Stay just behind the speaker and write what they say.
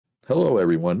Hello,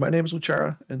 everyone. My name is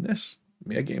Luchara, and this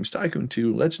Mia Games Tycoon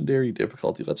 2 Legendary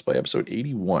Difficulty Let's Play episode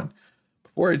 81.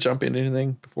 Before I jump into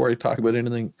anything, before I talk about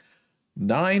anything,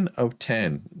 9 of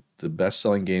 10, the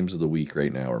best-selling games of the week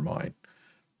right now are mine.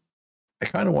 I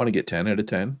kind of want to get 10 out of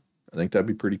 10. I think that'd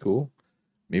be pretty cool.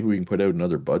 Maybe we can put out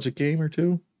another budget game or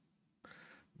two.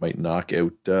 Might knock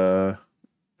out a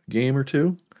game or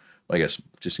two. Well, I guess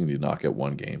just need to knock out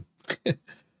one game.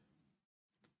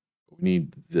 We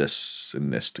need this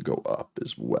and this to go up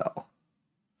as well.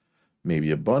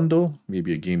 Maybe a bundle,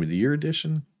 maybe a Game of the Year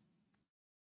edition.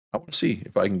 I want to see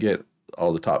if I can get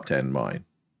all the top 10 mine.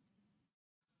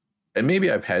 And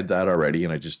maybe I've had that already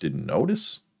and I just didn't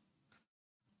notice.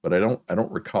 But I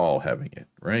don't recall having it,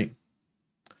 right?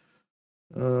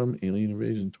 Alien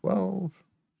Invasion 12.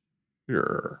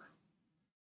 Sure.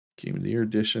 Game of the Year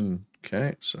edition.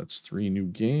 Okay, so that's 3 new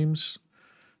games.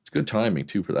 It's good timing,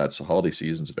 too, for that. It's the holiday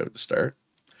season's about to start.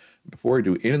 Before I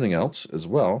do anything else as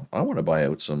well, I want to buy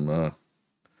out some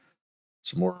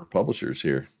more publishers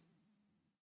here.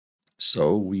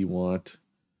 So we want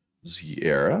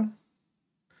Zierra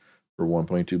for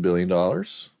 $1.2 billion.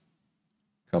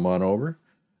 Come on over.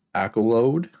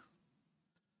 Accolade.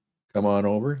 Come on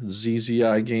over.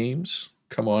 ZZI Games.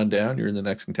 Come on down. You're in the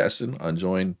next contestant on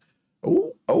join.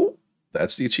 Oh,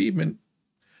 that's the achievement.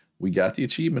 We got the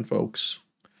achievement, folks.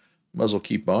 Might as well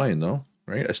keep buying, though,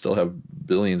 right? I still have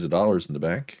billions of dollars in the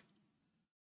bank.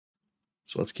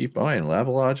 So let's keep buying.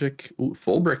 Labologic. Ooh,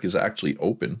 Fullbrick is actually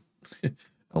open.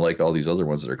 Unlike all these other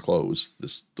ones that are closed.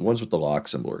 The ones with the lock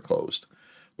symbol are closed.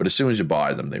 But as soon as you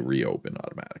buy them, they reopen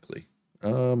automatically.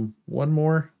 One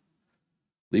more.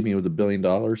 Leave me with $1 billion.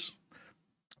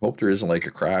 Hope there isn't like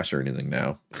a crash or anything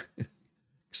now.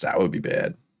 Because that would be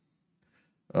bad.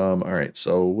 All right,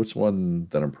 so which one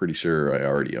that I'm pretty sure I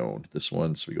already owned? This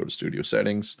one, so we go to Studio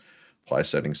Settings, apply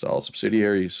settings to all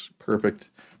subsidiaries, perfect.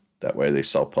 That way they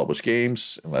self-publish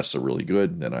games, unless they're really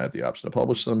good, then I have the option to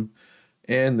publish them.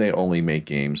 And they only make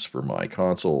games for my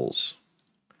consoles.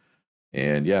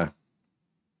 And yeah,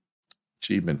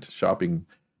 achievement, shopping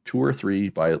 2 or 3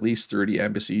 by at least 30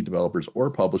 embassy developers or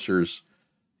publishers.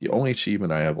 The only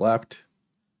achievement I have left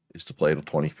is to play till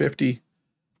 2050.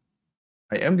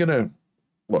 I'm going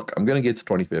to get to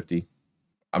 2050.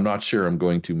 I'm not sure I'm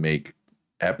going to make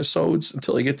episodes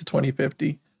until I get to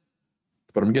 2050,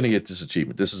 but I'm going to get this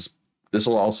achievement. This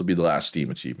will also be the last Steam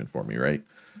achievement for me, right?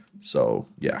 So,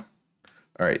 yeah.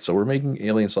 All right, so we're making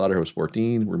Alien Slaughterhouse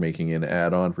 14. We're making an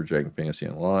add-on for Dragon Fantasy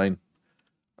Online.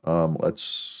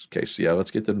 Let's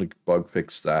get them to bug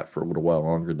fix that for a little while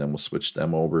longer, then we'll switch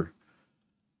them over.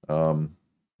 Yeah,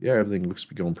 everything looks to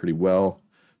be going pretty well.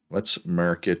 Let's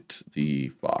market the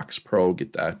Fox Pro,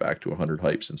 get that back to 100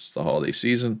 hype since the holiday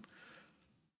season.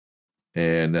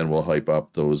 And then we'll hype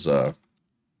up those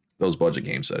budget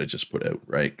games that I just put out,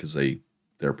 right? Because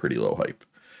they're pretty low hype.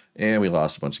 And we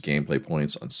lost a bunch of gameplay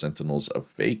points on Sentinels of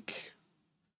Fake.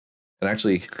 And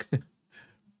actually,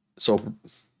 so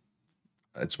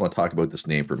I just want to talk about this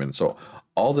name for a minute. So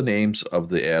all the names of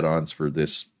the add-ons for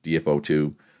this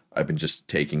DFO2, I've been just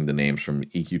taking the names from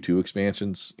EQ2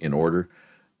 expansions in order.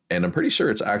 And I'm pretty sure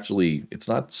it's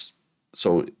not,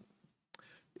 so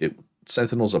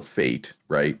Sentinels of Fate,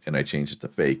 right? And I changed it to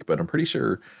Fake, but I'm pretty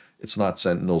sure it's not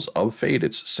Sentinels of Fate,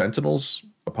 it's Sentinels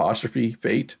apostrophe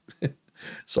Fate.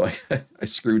 So I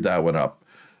screwed that one up,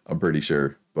 I'm pretty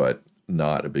sure, but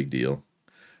not a big deal.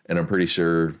 And I'm pretty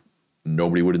sure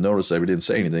nobody would have noticed I didn't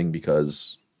say anything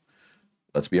because,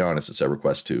 let's be honest, it's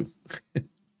EverQuest 2.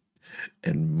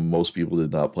 And most people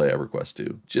did not play EverQuest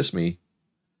 2, just me.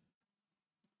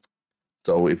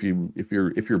 So if you're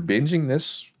binging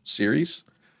this series,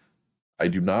 I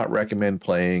do not recommend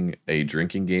playing a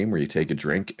drinking game where you take a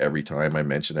drink every time I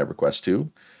mention EverQuest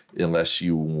 2, unless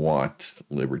you want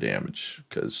liver damage,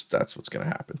 because that's what's going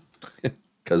to happen.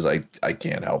 Because I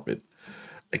can't help it.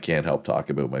 I can't help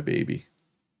talk about my baby.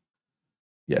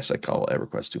 Yes, I call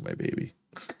EverQuest 2 my baby.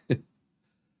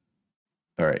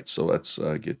 All right, so let's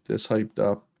get this hyped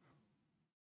up.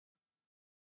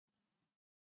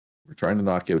 We're trying to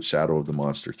knock out Shadow of the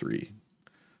Monster 3.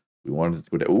 We wanted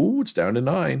to go down. Ooh, it's down to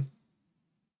 9.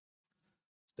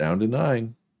 It's down to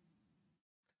 9.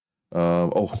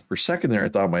 For a second there, I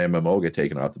thought my MMO got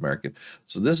taken off the market.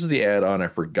 So this is the add-on I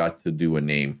forgot to do a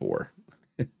name for.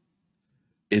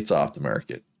 It's off the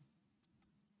market.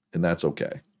 And that's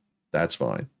okay. That's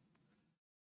fine.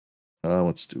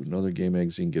 Let's do another game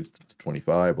magazine, get it to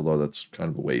 25, although that's kind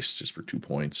of a waste just for 2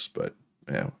 points, but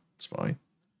yeah, it's fine.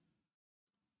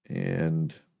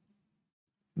 And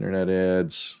internet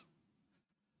ads,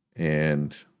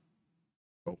 and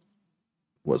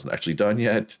wasn't actually done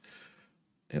yet.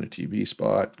 And a TV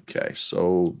spot. Okay,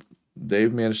 so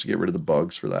they've managed to get rid of the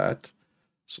bugs for that.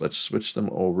 So let's switch them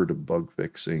over to bug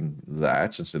fixing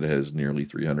that, since it has nearly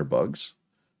 300 bugs.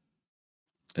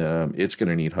 It's going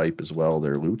to need hype as well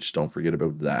there, Luch. Don't forget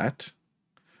about that.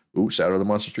 Ooh, Shadow of the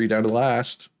Monster 3 down to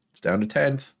last. It's down to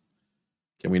 10th.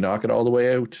 Can we knock it all the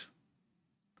way out?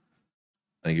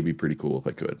 I think it'd be pretty cool if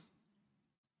I could.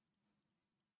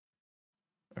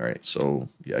 All right, so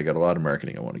yeah, I got a lot of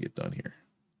marketing I want to get done here.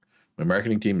 My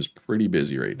marketing team is pretty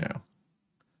busy right now.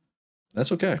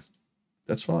 That's okay.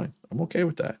 That's fine. I'm okay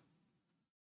with that.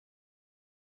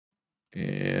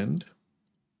 And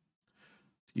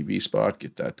TV spot,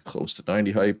 get that close to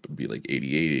 90 hype. It'd be like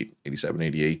 88, 87,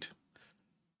 88.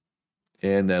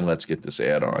 And then let's get this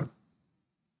add-on.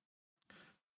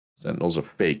 Sentinel's a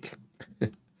fake.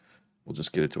 We'll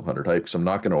just get it to 100 hype. So I'm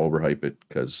not going to overhype it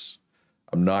because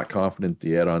I'm not confident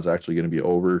the add-on's actually going to be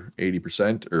over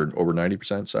 80% or over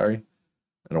 90%, sorry.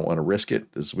 I don't want to risk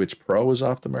it. The Switch Pro is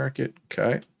off the market.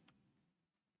 Okay.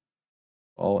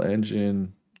 All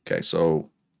engine. Okay, so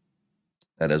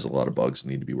that has a lot of bugs that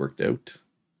need to be worked out.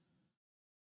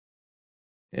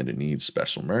 And it needs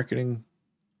special marketing.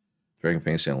 Dragon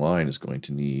Fantasy Online is going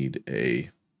to need a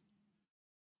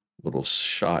little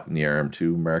shot in the arm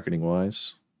too,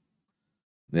 marketing-wise.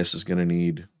 This is going to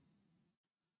need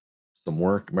some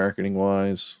work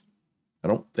marketing-wise. I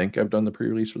don't think I've done the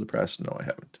pre-release for the press. No, I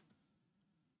haven't.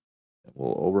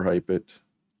 We'll overhype it.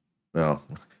 No,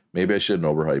 maybe I shouldn't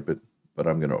overhype it, but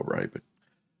I'm going to overhype it.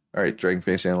 All right, Dragon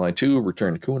Fantasy Online 2,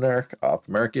 Return to Kunark, off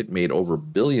the market, made over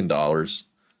 $1 billion.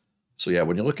 So yeah,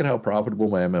 when you look at how profitable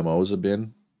my MMOs have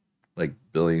been, like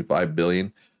billion, 5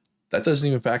 billion, that doesn't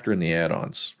even factor in the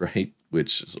add-ons, right?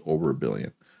 Which is over $1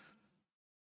 billion.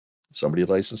 Somebody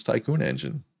licensed Tycoon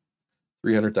engine,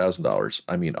 $300,000.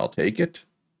 I mean, I'll take it,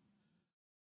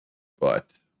 but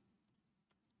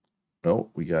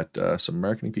no, we got some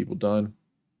marketing people done.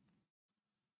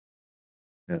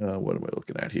 What am I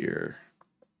looking at here?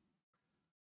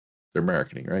 They're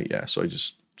marketing, right? Yeah, so I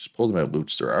just pulled them out of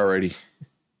Lootster already.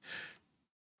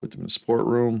 Put them in the support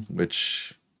room,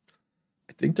 which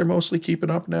I think they're mostly keeping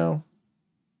up now. All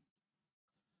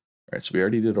right, so we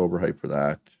already did overhype for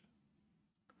that.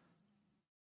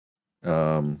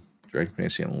 Dragon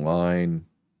Fantasy Online,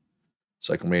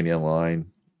 Cyclemania Online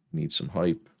needs some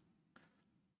hype.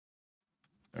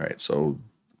 All right, so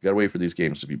we gotta wait for these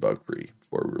games to be bug free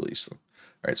before we release them.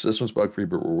 All right, so this one's bug free,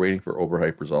 but we're waiting for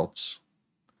overhype results.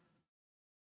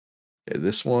 Okay,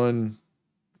 this one,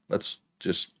 let's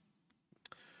just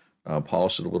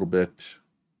polish it a little bit.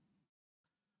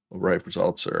 Overhype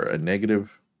results are a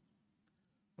negative.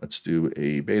 Let's do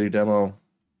a beta demo.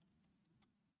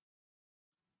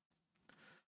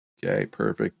 Okay,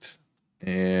 perfect.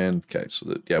 And okay, so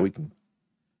that, yeah, I can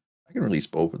release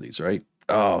both of these, right?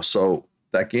 Oh, so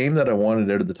that game that I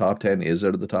wanted out of the top 10 is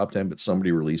out of the top 10, but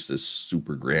somebody released this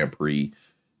Super Grand Prix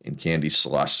in Candy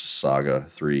Slush Saga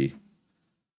 3.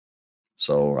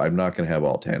 So I'm not going to have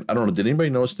all 10. I don't know. Did anybody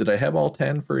notice? Did I have all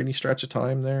 10 for any stretch of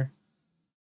time there?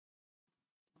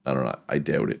 I don't know. I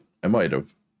doubt it. I might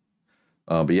have.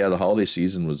 But yeah, the holiday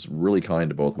season was really kind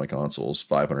to both my consoles.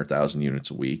 500,000 units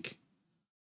a week.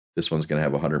 This one's going to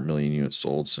have 100 million units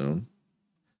sold soon.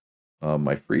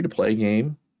 My free-to-play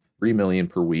game, 3 million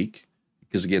per week.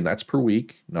 Because again, that's per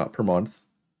week, not per month.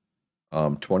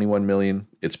 21 million.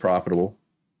 It's profitable,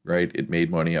 right? It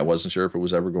made money. I wasn't sure if it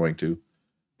was ever going to.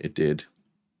 It did.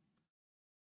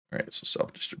 All right, so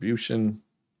self-distribution.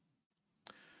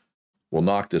 We'll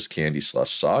knock this Candy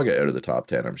Slush Saga out of the top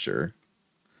 10, I'm sure.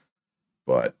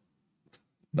 But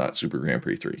not Super Grand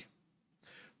Prix 3.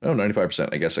 No,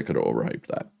 95%. I guess I could have overhyped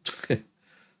that.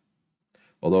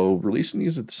 Although releasing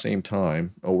these at the same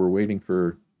time. Oh, we're waiting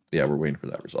for... Yeah, we're waiting for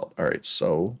that result. All right,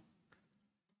 so...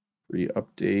 Free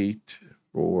update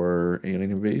for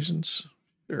Alien Invasions.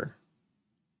 Sure.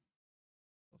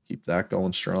 Keep that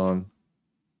going strong.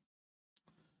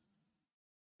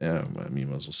 Yeah, I mean,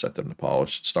 might as well set them to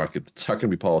polish. It's not going to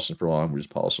be polishing for long. We're just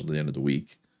polishing to the end of the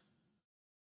week.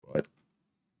 But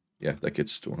yeah, that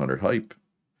gets to 100 hype.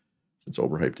 Since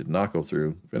overhype did not go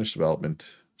through. Finished development.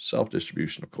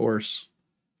 Self-distribution, of course.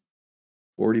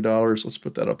 $40. Let's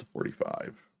put that up to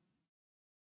 45.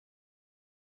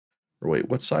 Or wait,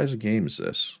 what size of game is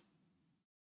this?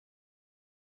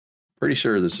 Pretty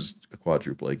sure this is a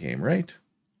quadruple A game, right?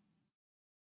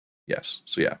 Yes.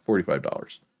 So yeah, $45.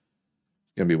 It's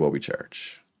going to be what we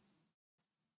charge.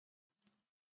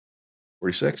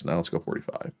 46? Now let's go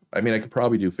 45. I mean, I could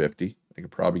probably do 50. I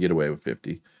could probably get away with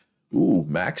 50. Ooh,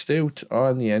 maxed out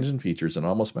on the engine features and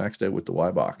almost maxed out with the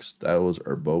Y box. Those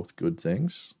are both good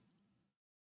things.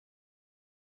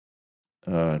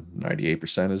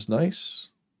 98% is nice.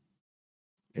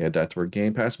 Add that to our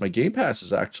Game Pass. My Game Pass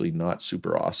is actually not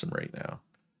super awesome right now.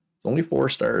 It's only 4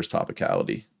 stars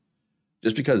topicality.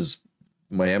 Just because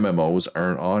my MMOs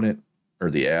aren't on it, or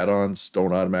the add-ons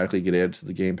don't automatically get added to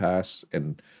the Game Pass,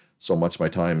 and so much of my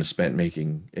time is spent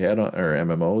making add-on or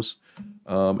MMOs.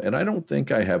 And I don't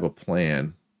think I have a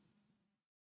plan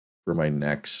for my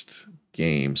next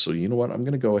game. So you know what? I'm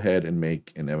going to go ahead and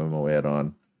make an MMO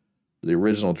add-on for the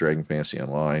original Dragon Fantasy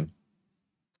Online.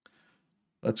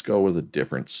 Let's go with a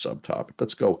different subtopic.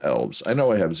 Let's go elves. I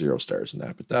know I have 0 stars in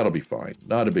that, but that'll be fine.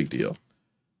 Not a big deal.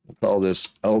 We'll call this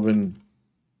Elven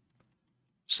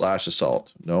 /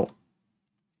 Assault. No.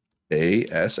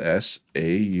 ASSAULE.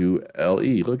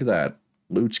 Look at that.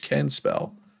 Luch can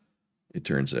spell, it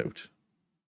turns out.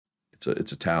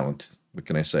 It's a talent. What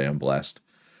can I say? I'm blessed.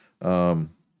 Yeah,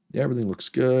 everything looks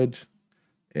good.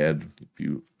 Add a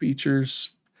few features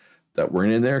that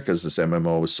weren't in there because this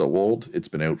MMO was so old. It's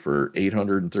been out for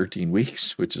 813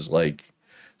 weeks, which is like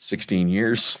 16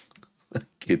 years.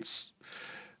 It's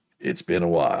been a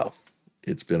while.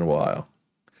 It's been a while.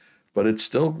 But it's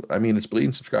still, I mean, it's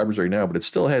bleeding subscribers right now, but it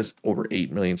still has over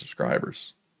 8 million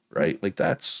subscribers, right? Like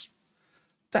that's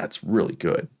really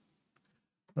good.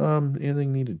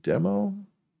 Anything need a demo?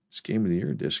 This Game of the Year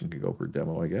edition could go for a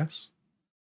demo, I guess.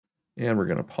 And we're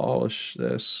going to polish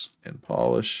this and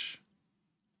polish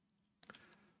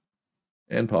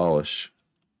and polish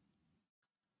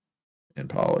and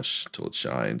polish till it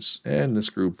shines. And this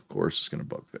group, of course, is going to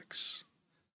bug fix.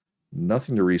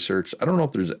 Nothing to research. I don't know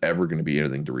if there's ever going to be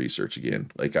anything to research again.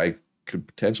 Like, I could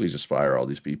potentially just fire all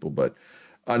these people, but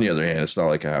on the other hand, it's not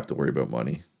like I have to worry about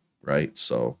money, right?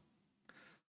 So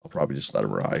I'll probably just let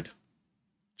them ride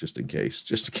just in case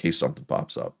something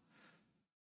pops up.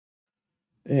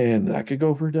 And that could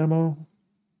go for a demo.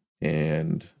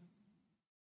 And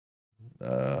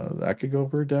that could go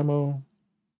for a demo.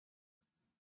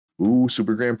 Ooh,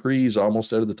 Super Grand Prix is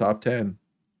almost out of the top 10.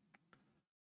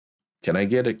 Can I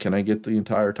get it? Can I get the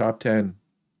entire top 10?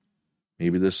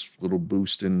 Maybe this little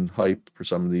boost in hype for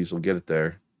some of these will get it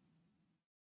there.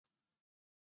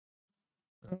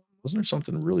 Wasn't there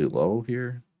something really low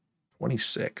here?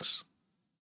 26.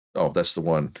 Oh, that's the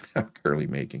one I'm currently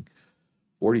making.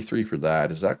 43 for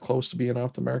that. Is that close to being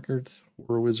off the market?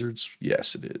 Horror Wizards?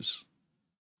 Yes, it is.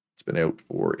 It's been out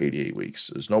for 88 weeks.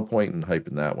 There's no point in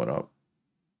hyping that one up.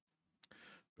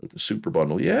 But the Super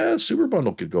Bundle, yeah, Super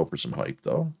Bundle could go for some hype,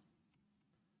 though.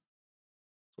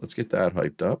 Let's get that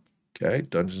hyped up. Okay,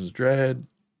 Dungeons of Dread,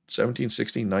 17,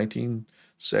 16, 19,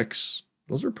 6.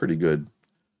 Those are pretty good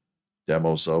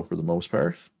demos, though, for the most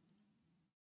part.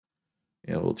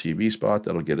 And a little TV spot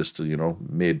that'll get us to, you know,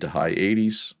 mid to high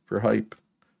 80s for hype.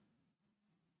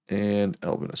 And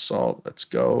Elven Assault, let's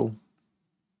go.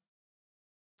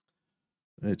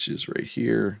 Which is right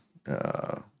here.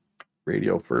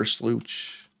 Radio first,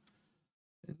 Luch.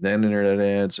 And then internet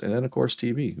ads. And then, of course,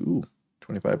 TV. Ooh,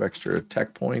 25 extra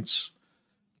tech points.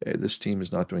 Okay, this team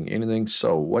is not doing anything.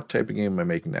 So what type of game am I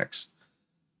making next?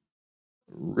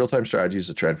 Real-time strategy is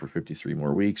a trend for 53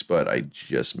 more weeks, but I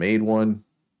just made one,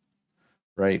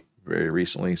 right, very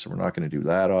recently, so we're not going to do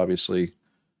that, obviously.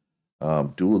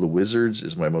 Duel of the Wizards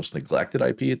is my most neglected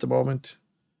IP at the moment.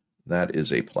 That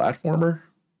is a platformer.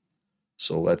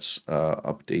 So let's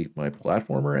update my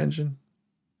platformer engine,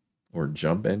 or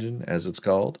jump engine, as it's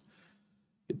called.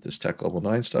 Get this tech level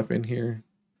 9 stuff in here.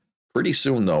 Pretty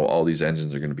soon, though, all these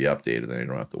engines are going to be updated, and I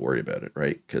don't have to worry about it,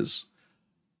 right? Because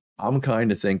I'm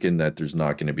kind of thinking that there's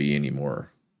not going to be any more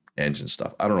engine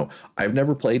stuff. I don't know. I've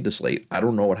never played this late. I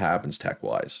don't know what happens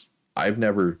tech-wise.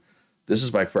 This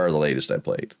is by far the latest I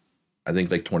played. I think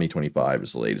like 2025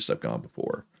 is the latest I've gone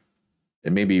before.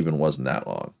 It maybe even wasn't that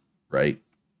long, right?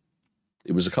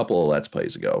 It was a couple of Let's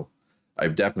Plays ago.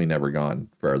 I've definitely never gone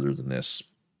further than this,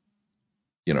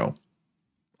 you know,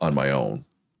 on my own.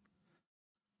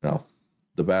 Now,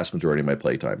 the vast majority of my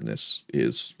playtime in this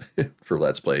is for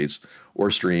Let's Plays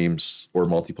or streams or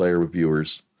multiplayer with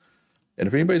viewers. And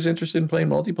if anybody's interested in playing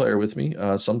multiplayer with me,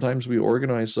 sometimes we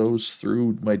organize those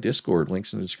through my Discord.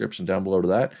 Links in the description down below to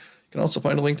that. You can also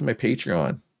find a link to my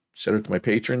Patreon. Shout out to my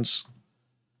patrons.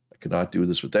 I could not do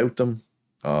this without them.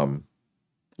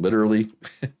 Literally.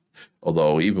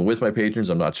 Although even with my patrons,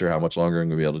 I'm not sure how much longer I'm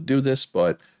going to be able to do this.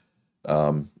 But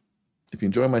if you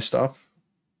enjoy my stuff,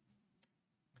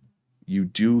 you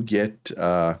do get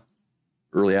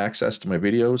early access to my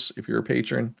videos if you're a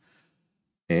patron.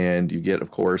 And you get,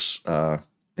 of course, an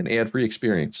ad-free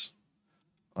experience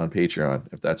on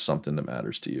Patreon if that's something that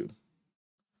matters to you.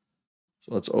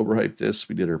 So let's overhype this.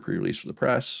 We did our pre-release for the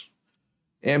press.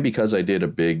 And because I did a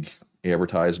big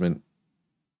advertisement,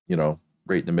 you know,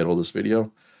 right in the middle of this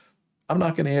video, I'm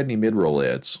not going to add any mid-roll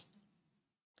ads.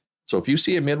 So if you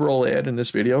see a mid-roll ad in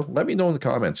this video, let me know in the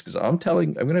comments, because I'm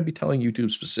going to be telling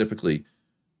YouTube specifically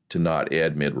to not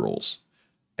add mid-rolls.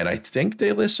 And I think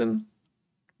they listen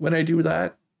when I do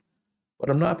that, but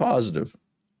I'm not positive,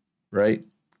 right?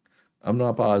 I'm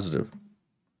not positive.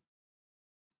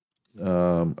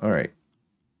 All right.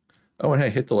 Oh, and hey,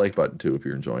 hit the like button too if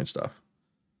you're enjoying stuff,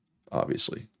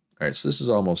 obviously. All right, so this is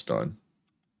almost done.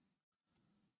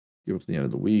 Give it to the end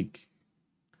of the week.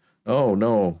 Oh,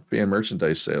 no, fan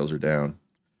merchandise sales are down.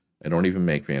 I don't even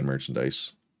make fan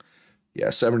merchandise.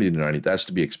 Yeah, 70 to 90, that's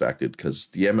to be expected because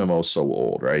the MMO is so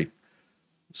old, right?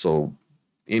 So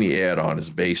any add-on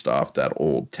is based off that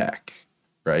old tech,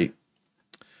 right?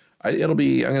 I'm going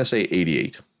to say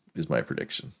 88 is my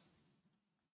prediction.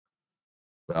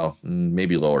 Well,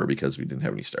 maybe lower because we didn't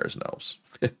have any stars and elves.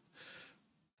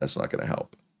 That's not going to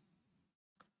help.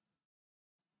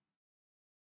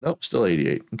 Nope, still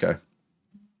 88. Okay.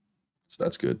 So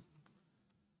that's good.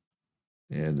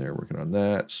 And they're working on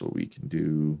that. So we can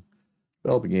do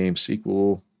develop a game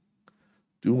sequel,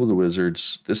 Duel of the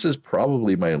Wizards. This is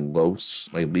probably my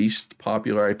least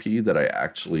popular IP that I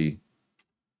actually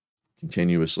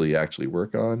continuously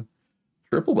work on.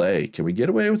 AAA. Can we get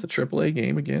away with a AAA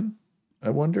game again? I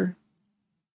wonder.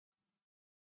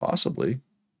 Possibly.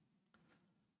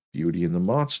 Beauty and the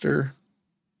Monster.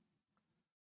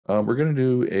 We're going to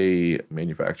do a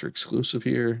manufacturer exclusive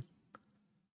here.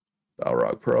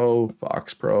 Balrog Pro,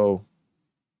 Fox Pro.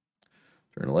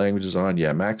 Turn the languages on.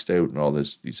 Yeah, maxed out and all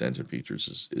these engine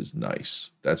features is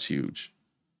nice. That's huge.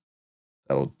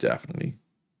 That'll definitely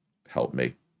help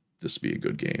make this be a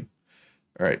good game.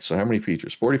 All right, so how many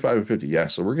features? 45 and 50. Yeah,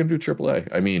 so we're going to do AAA.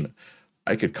 I mean,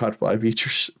 I could cut five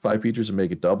features and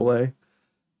make it AA,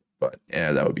 but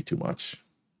yeah, that would be too much.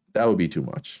 That would be too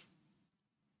much.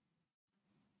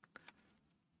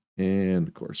 And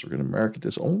of course, we're going to market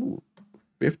this. Oh,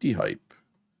 50 hype.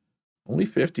 Only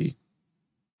 50.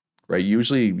 Right?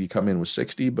 Usually you come in with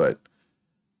 60, but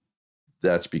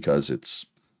that's because it's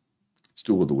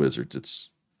Duel of the Wizards. It's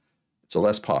a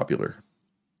less popular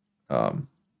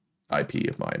IP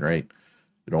of mine, right?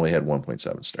 It only had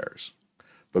 1.7 stars.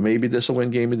 But maybe this will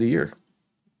win Game of the Year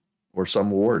or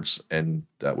some awards, and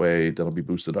that way that'll be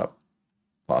boosted up,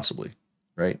 possibly,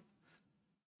 right?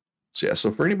 So yeah,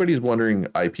 so for anybody who's wondering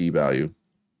IP value,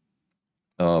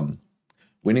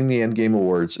 winning the Endgame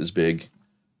Awards is big.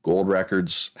 Gold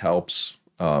records helps,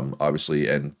 obviously,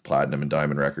 and platinum and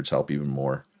diamond records help even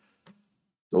more.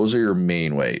 Those are your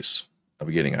main ways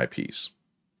of getting IPs.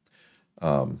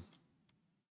 Like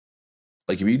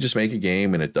if you just make a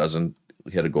game and it doesn't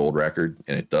hit a gold record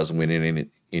and it doesn't win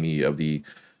any of the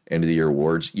end of the year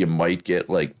awards, you might get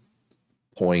like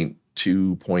 0.2,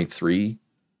 0.3,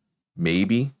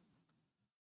 maybe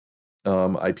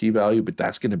IP value, but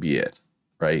that's going to be it,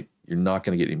 right? You're not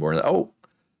going to get any more. Oh,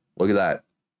 look at that.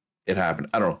 It happened.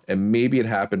 I don't know. And maybe it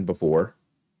happened before,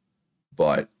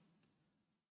 but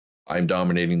I'm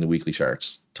dominating the weekly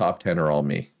charts. Top 10 are all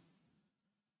me.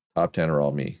 Top 10 are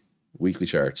all me. Weekly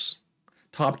charts.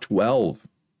 Top 12.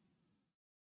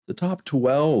 The top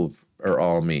 12 are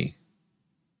all me.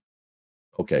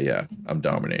 Okay, yeah, I'm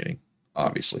dominating,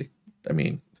 obviously. I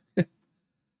mean,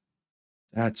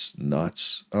 that's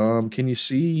nuts. Can you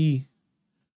see?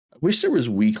 I wish there was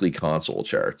weekly console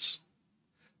charts.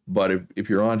 But if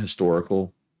you're on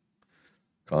historical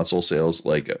console sales,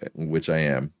 like which I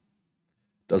am,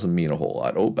 doesn't mean a whole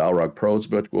lot. Oh, Balrog Pro is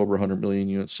about to go over 100 million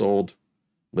units sold.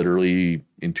 Literally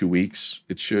in 2 weeks,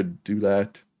 it should do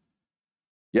that.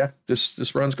 Yeah,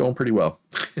 this run's going pretty well.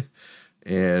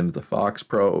 And the Fox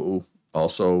Pro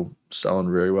also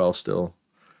selling very well still.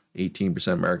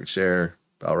 18% market share.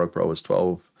 Balrog Pro is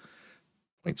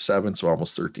 12.7, so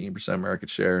almost 13% market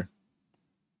share.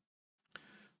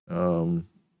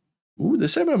 Ooh,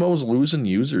 this MMO is losing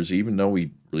users even though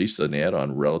we released an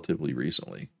add-on relatively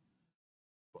recently.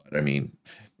 But I mean,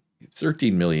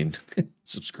 13 million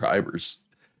subscribers.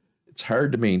 It's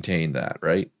hard to maintain that,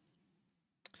 right?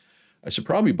 I should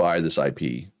probably buy this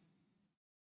IP,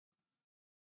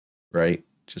 right?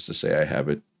 Just to say I have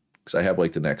it. Because I have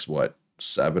like the next,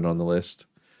 7 on the list.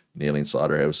 And Alien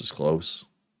Slaughterhouse is close.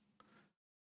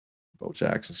 Bo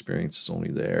Jackson Experience is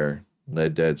only there.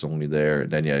 Red Dead's only there.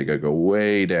 And then, yeah, you got to go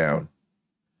way down.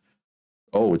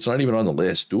 Oh, it's not even on the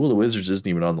list. Duel of the Wizards isn't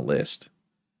even on the list.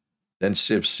 Then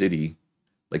Civ City.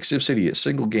 Like Civ City, a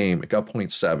single game, it got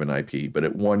 0.7 IP, but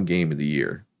it won Game of the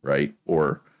Year, right?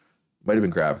 Or it might have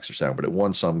been graphics or sound, but it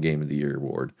won some Game of the Year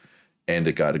award. And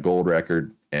it got a gold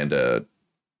record and a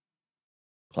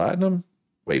platinum?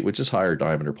 Wait, which is higher,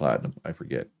 diamond or platinum? I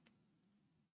forget.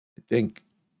 I think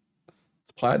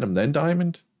it's platinum, then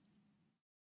diamond?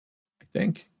 I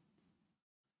think.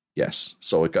 Yes.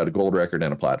 So it got a gold record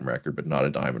and a platinum record, but not a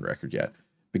diamond record yet.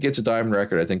 If it gets a diamond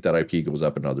record, I think that IP goes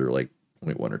up another like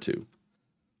 0.1 or 2.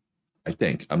 I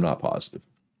think. I'm not positive.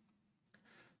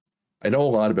 I know a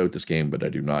lot about this game, but I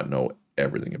do not know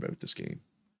everything about this game.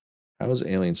 How is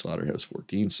Alien Slaughterhouse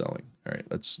 14 selling? All right,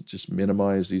 let's just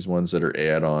minimize these ones that are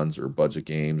add-ons or budget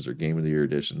games or Game of the Year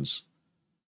editions.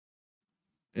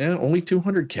 Yeah, only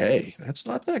 200K. That's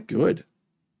not that good.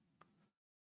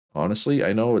 Honestly,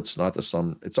 I know it's not the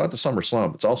summer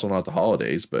slump. It's also not the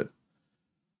holidays, but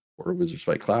War Wizards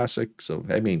Fight Classic. So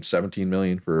I mean 17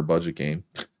 million for a budget game.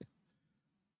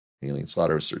 Alien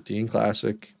Slaughterhouse 13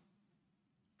 Classic.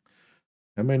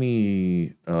 How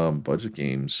many budget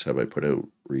games have I put out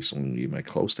recently? Am I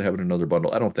close to having another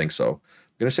bundle? I don't think so. I'm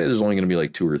gonna say there's only gonna be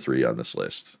like 2 or 3 on this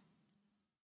list.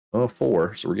 Oh,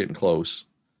 4. So we're getting close.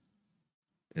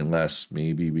 Unless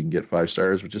maybe we can get 5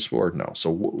 stars with just 4. No.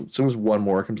 So as soon as one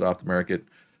more comes off the market,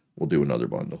 we'll do another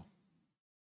bundle.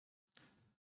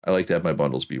 I like to have my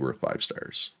bundles be worth 5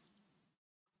 stars.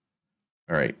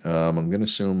 All right. I'm going to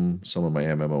assume some of my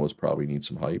MMOs probably need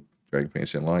some hype. Dragon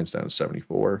Fantasy Online's down to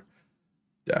 74.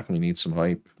 Definitely needs some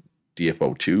hype.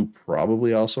 DFO 2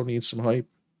 probably also needs some hype.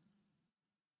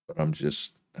 But I'm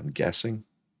guessing.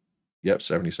 Yep,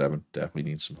 77. Definitely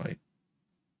needs some hype.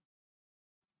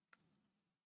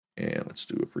 And let's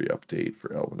do a free update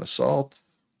for Elven Assault.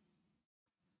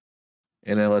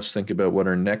 And then let's think about what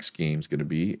our next game's going to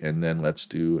be. And then let's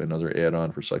do another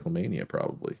add-on for Cyclemania,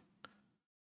 probably.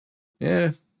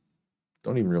 Yeah,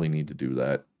 don't even really need to do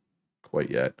that quite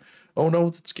yet. Oh, no,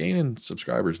 it's gaining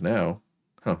subscribers now.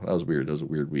 Huh, that was weird. That was a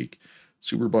weird week.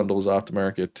 Super Bundle is off the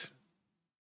market.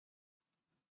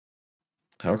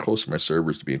 How close are my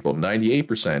servers to being full?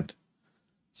 98%.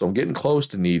 So I'm getting close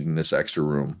to needing this extra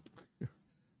room,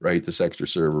 right? This extra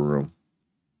server room.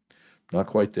 Not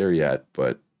quite there yet,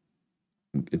 but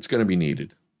it's going to be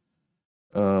needed.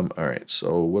 All right,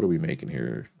 so what are we making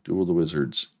here? Duel of the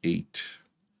Wizards 8.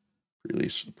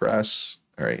 Release to the press.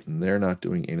 All right, and they're not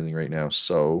doing anything right now.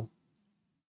 So,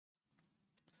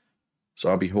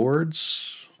 Zombie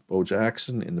Hordes, Bo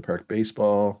Jackson in the Park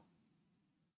Baseball.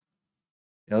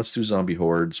 Yeah, let's do Zombie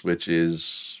Hordes, which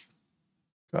is,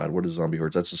 God, what is Zombie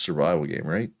Hordes? That's a survival game,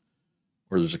 right?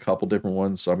 Or there's a couple different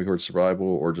ones, Zombie Horde Survival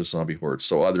or just Zombie Hordes.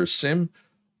 So either a sim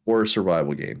or a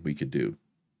survival game we could do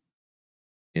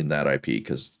in that IP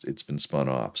because it's been spun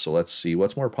off. So let's see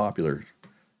what's more popular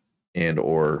and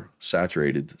or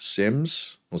saturated.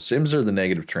 Sims. Well, Sims are the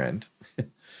negative trend.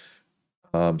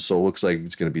 So it looks like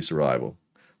it's going to be survival.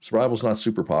 Survival's not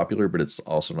super popular, but it's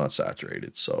also not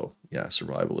saturated. So yeah,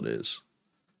 survival it is.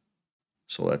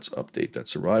 So let's update that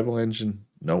survival engine.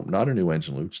 Nope, not a new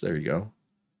engine, Luch. There you go.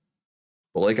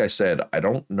 But like I said, I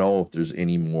don't know if there's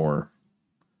any more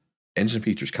engine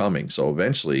features coming. So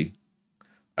eventually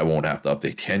I won't have to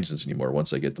update the engines anymore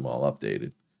once I get them all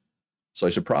updated. So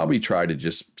I should probably try to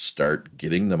just start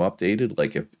getting them updated,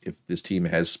 like if this team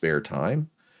has spare time.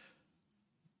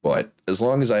 But as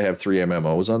long as I have 3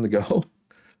 MMOs on the go,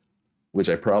 which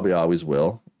I probably always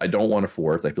will, I don't want a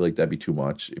 4th. I feel like that'd be too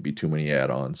much. It'd be too many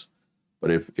add-ons.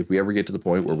 But if we ever get to the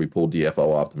point where we pull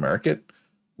DFO off the market,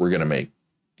 we're going to make,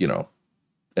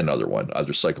 another one,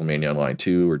 either Cyclemania Online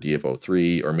 2 or DFO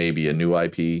 3 or maybe a new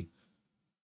IP,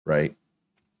 right?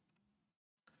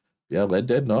 Yeah, Red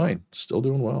Dead 9, still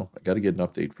doing well. I got to get an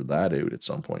update for that out at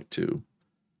some point too.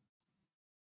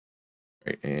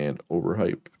 Right, and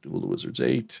Overhype, Duel of the Wizards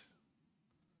 8.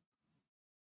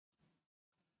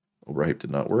 Overhype did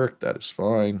not work. That is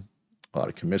fine. A lot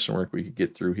of commission work we could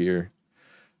get through here.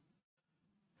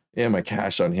 And my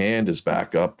cash on hand is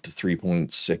back up to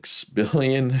 3.6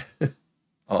 billion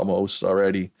almost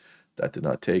already. That did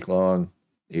not take long.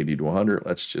 80 to 100.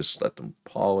 Let's just let them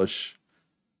polish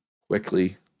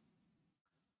quickly.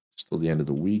 Still the end of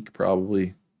the week,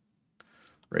 probably.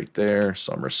 Right there.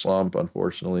 Summer slump,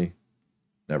 unfortunately.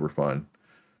 Never fun.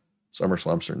 Summer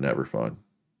slumps are never fun.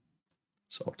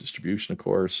 Self-distribution, of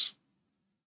course.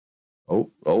 Oh,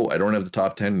 I don't have the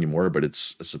top 10 anymore, but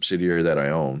it's a subsidiary that I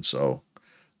own. So, all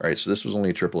right, so this was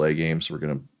only a AAA game, so we're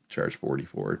going to charge 40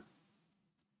 for it.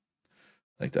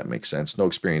 I think that makes sense. No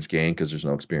experience gained because there's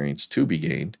no experience to be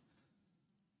gained.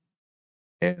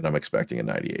 And I'm expecting a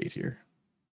 98 here.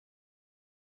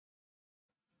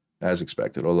 As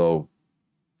expected, although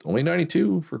only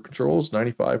 92 for controls,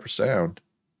 95 for sound.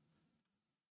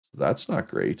 So that's not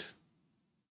great.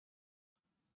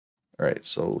 All right,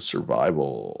 so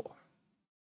survival.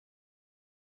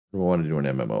 I want to do an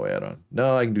MMO add-on.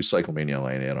 No, I can do Cyclemania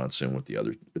Online add-on soon with the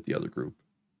other group.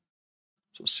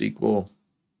 So sequel,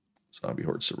 Zombie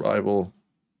Horde Survival,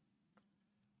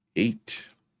 8.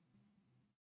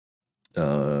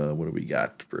 What do we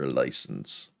got for a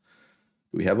license?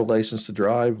 Do we have a license to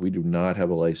drive? We do not have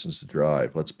a license to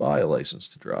drive. Let's buy a license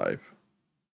to drive.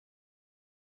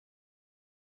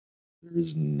 There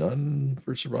is none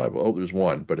for survival. Oh, there's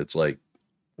one, but it's like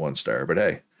 1 star. But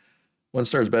hey, 1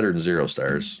 star is better than 0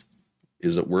 stars.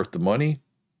 Is it worth the money?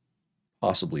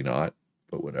 Possibly not,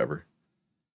 but whatever.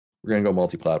 We're going to go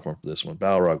multi-platform for this one.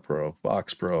 Balrog Pro,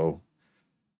 Fox Pro,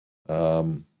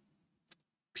 PC,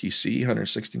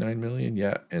 169 million.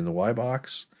 Yeah, and the Y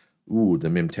box. Ooh, the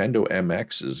Nintendo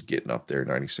MX is getting up there,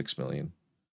 96 million.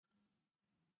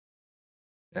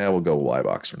 And we'll go Y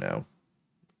box for now.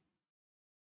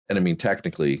 And I mean,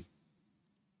 technically,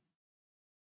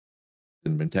 the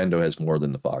Nintendo has more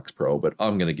than the Fox Pro, but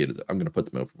I'm gonna get it. I'm gonna put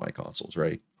them out for my consoles,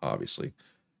 right? Obviously,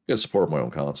 gotta support my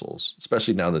own consoles,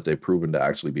 especially now that they've proven to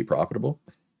actually be profitable,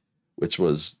 which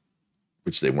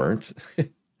they weren't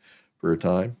for a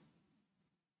time.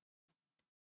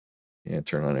 And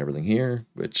turn on everything here,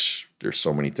 which there's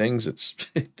so many things. It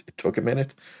took a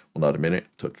minute. Well, not a minute.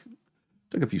 It took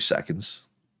a few seconds.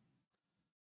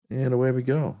 And away we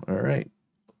go. All right.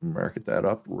 Market that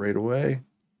up right away.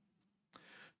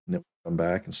 And then come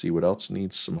back and see what else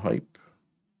needs some hype.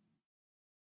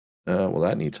 Well,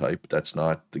 that needs hype, but that's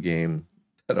not the game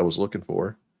that I was looking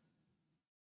for.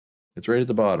 It's right at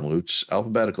the bottom, Luch.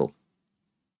 Alphabetical.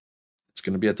 It's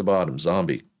going to be at the bottom.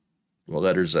 Zombie. What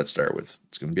letters does that start with?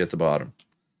 It's going to be at the bottom.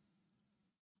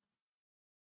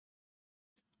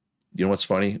 You know what's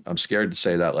funny? I'm scared to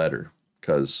say that letter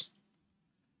because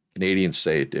Canadians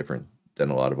say it different than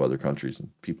a lot of other countries, and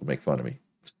people make fun of me.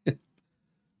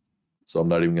 So I'm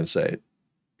not even going to say it.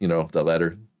 You know, that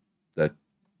letter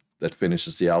that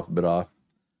finishes the alphabet off.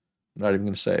 I'm not even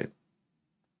going to say it.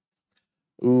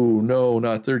 Ooh, no,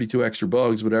 not 32 extra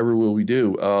bugs. Whatever will we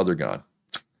do? Oh, they're gone.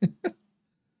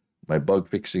 My bug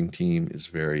fixing team is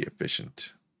very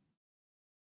efficient.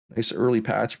 Nice early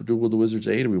patch for Duel of the Wizards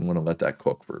 8. We want to let that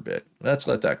cook for a bit. Let's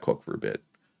let that cook for a bit.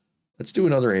 Let's do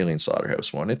another Alien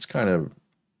Slaughterhouse one. It's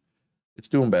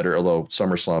doing better, although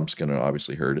Summer Slump's going to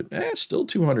obviously hurt it. It's still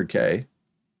 200K.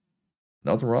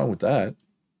 Nothing wrong with that.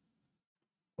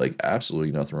 Like,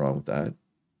 absolutely nothing wrong with that.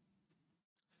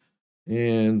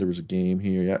 And there was a game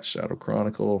here. Yeah, Shadow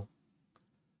Chronicle.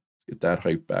 Let's get that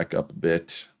hype back up a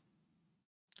bit.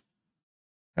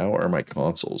 How are my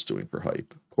consoles doing for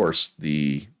hype? Of course,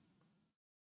 the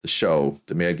show,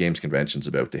 the Mad Games Convention's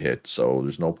about to hit, so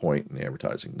there's no point in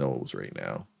advertising those right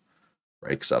now,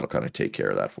 right? Because that'll kind of take care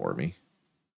of that for me.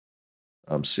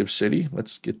 Civ City,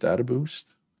 let's get that a boost.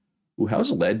 Ooh,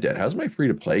 how's Lead Dead? How's my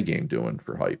free-to-play game doing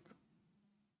for hype?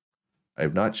 I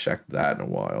have not checked that in a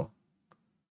while.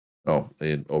 Oh,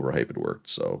 overhype it worked,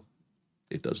 so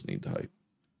it doesn't need the hype.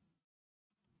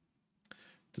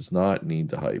 Does not need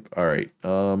the hype. All right.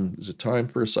 Is it time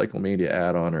for a Cyclemania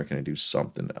add-on, or can I do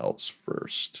something else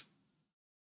first?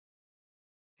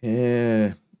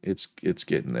 It's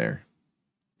getting there.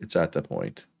 It's at the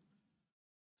point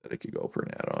that I could go for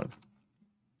an add-on.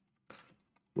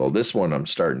 Well, this one I'm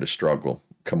starting to struggle,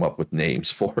 come up with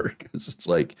names for, because it's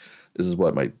like, this is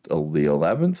what, the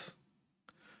 11th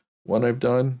one I've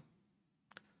done.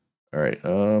 All right.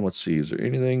 Let's see. Is there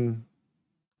anything?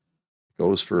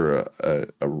 Goes for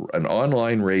an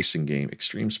online racing game.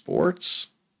 Extreme Sports,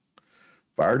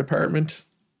 Fire Department,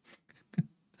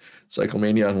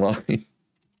 Cyclemania Online,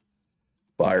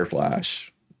 Fire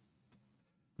Flash.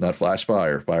 Not Flash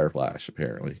Fire, Fire Flash,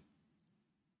 apparently.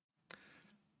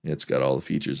 It's got all the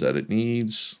features that it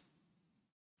needs.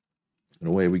 And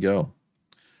away we go.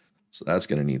 So that's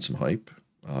going to need some hype,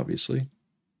 obviously.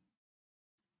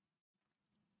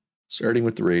 Starting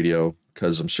with the radio,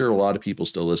 because I'm sure a lot of people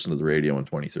still listen to the radio in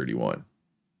 2031,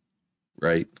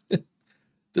 right?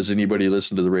 Does anybody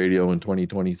listen to the radio in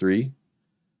 2023?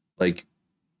 Like,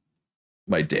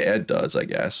 my dad does, I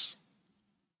guess.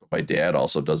 But my dad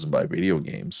also doesn't buy video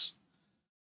games.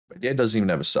 My dad doesn't even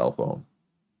have a cell phone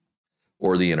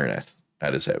or the internet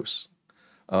at his house.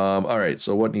 All right,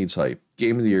 so what needs hype?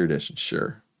 Game of the Year edition,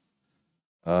 sure.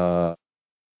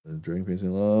 Dragon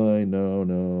Facing Line,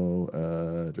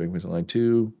 no. Dragon Facing Line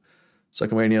 2.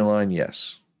 Cyclemania Line,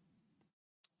 yes.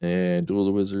 And Duel of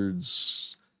the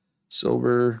Wizards,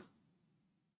 silver.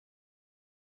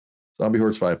 Zombie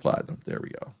Hordes 5 platinum. There we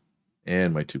go.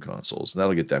 And my 2 consoles. And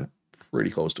that'll get them pretty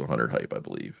close to 100 hype, I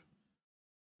believe.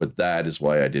 But that is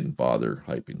why I didn't bother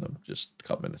hyping them just a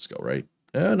couple minutes ago, right?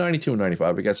 92 and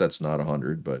 95. I guess that's not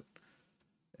 100, but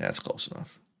that's close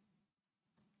enough.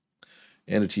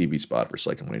 And a TV spot for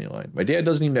Cyclemania Line. My dad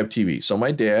doesn't even have TV. So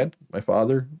my dad, my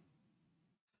father,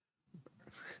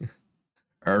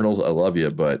 Arnold, I love you,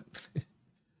 but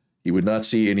he would not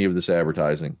see any of this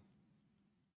advertising.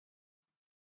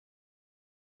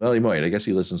 Well, he might. I guess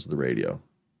he listens to the radio.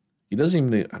 He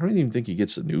doesn't even, I don't even think he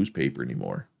gets the newspaper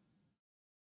anymore.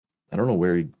 I don't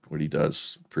know what he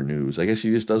does for news. I guess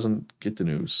he just doesn't get the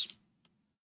news.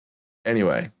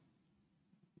 Anyway,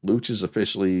 Luch is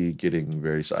officially getting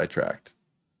very sidetracked.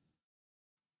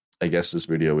 I guess this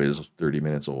video is 30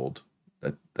 minutes old.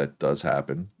 That does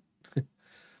happen. All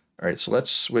right, so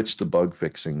let's switch the bug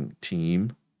fixing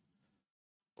team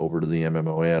over to the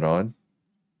MMO add-on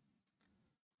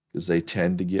because they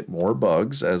tend to get more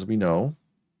bugs, as we know.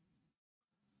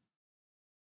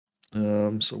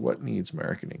 So what needs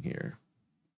marketing here?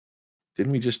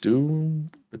 Didn't we just do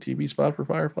a TV spot for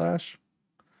Fire Flash?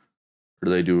 Or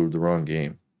did they do the wrong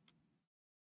game?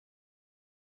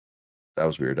 That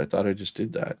was weird. I thought I just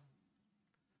did that.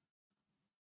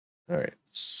 All right.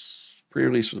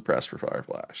 Pre-release for the press for Fire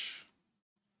Flash.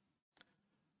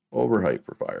 Overhype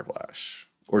for Fire Flash.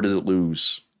 Or did it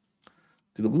lose?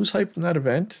 Did it lose hype from that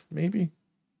event? Maybe.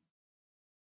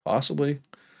 Possibly.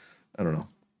 I don't know.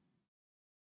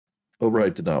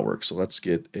 Overhype did not work. So let's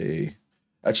get a...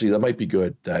 Actually, that might be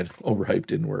good that overhype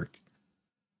didn't work.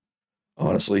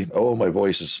 Honestly. Oh, my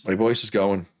voice is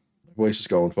going. My voice is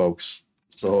going, folks.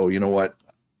 So you know what?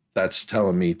 That's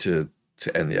telling me to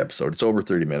end the episode. It's over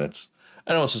 30 minutes.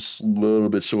 I know it's just a little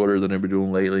bit shorter than I've been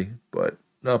doing lately, but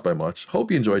not by much. Hope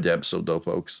you enjoyed the episode, though,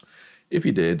 folks. If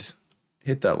you did,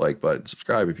 hit that like button.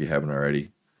 Subscribe if you haven't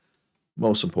already.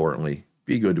 Most importantly,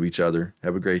 be good to each other.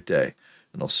 Have a great day,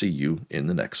 and I'll see you in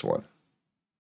the next one.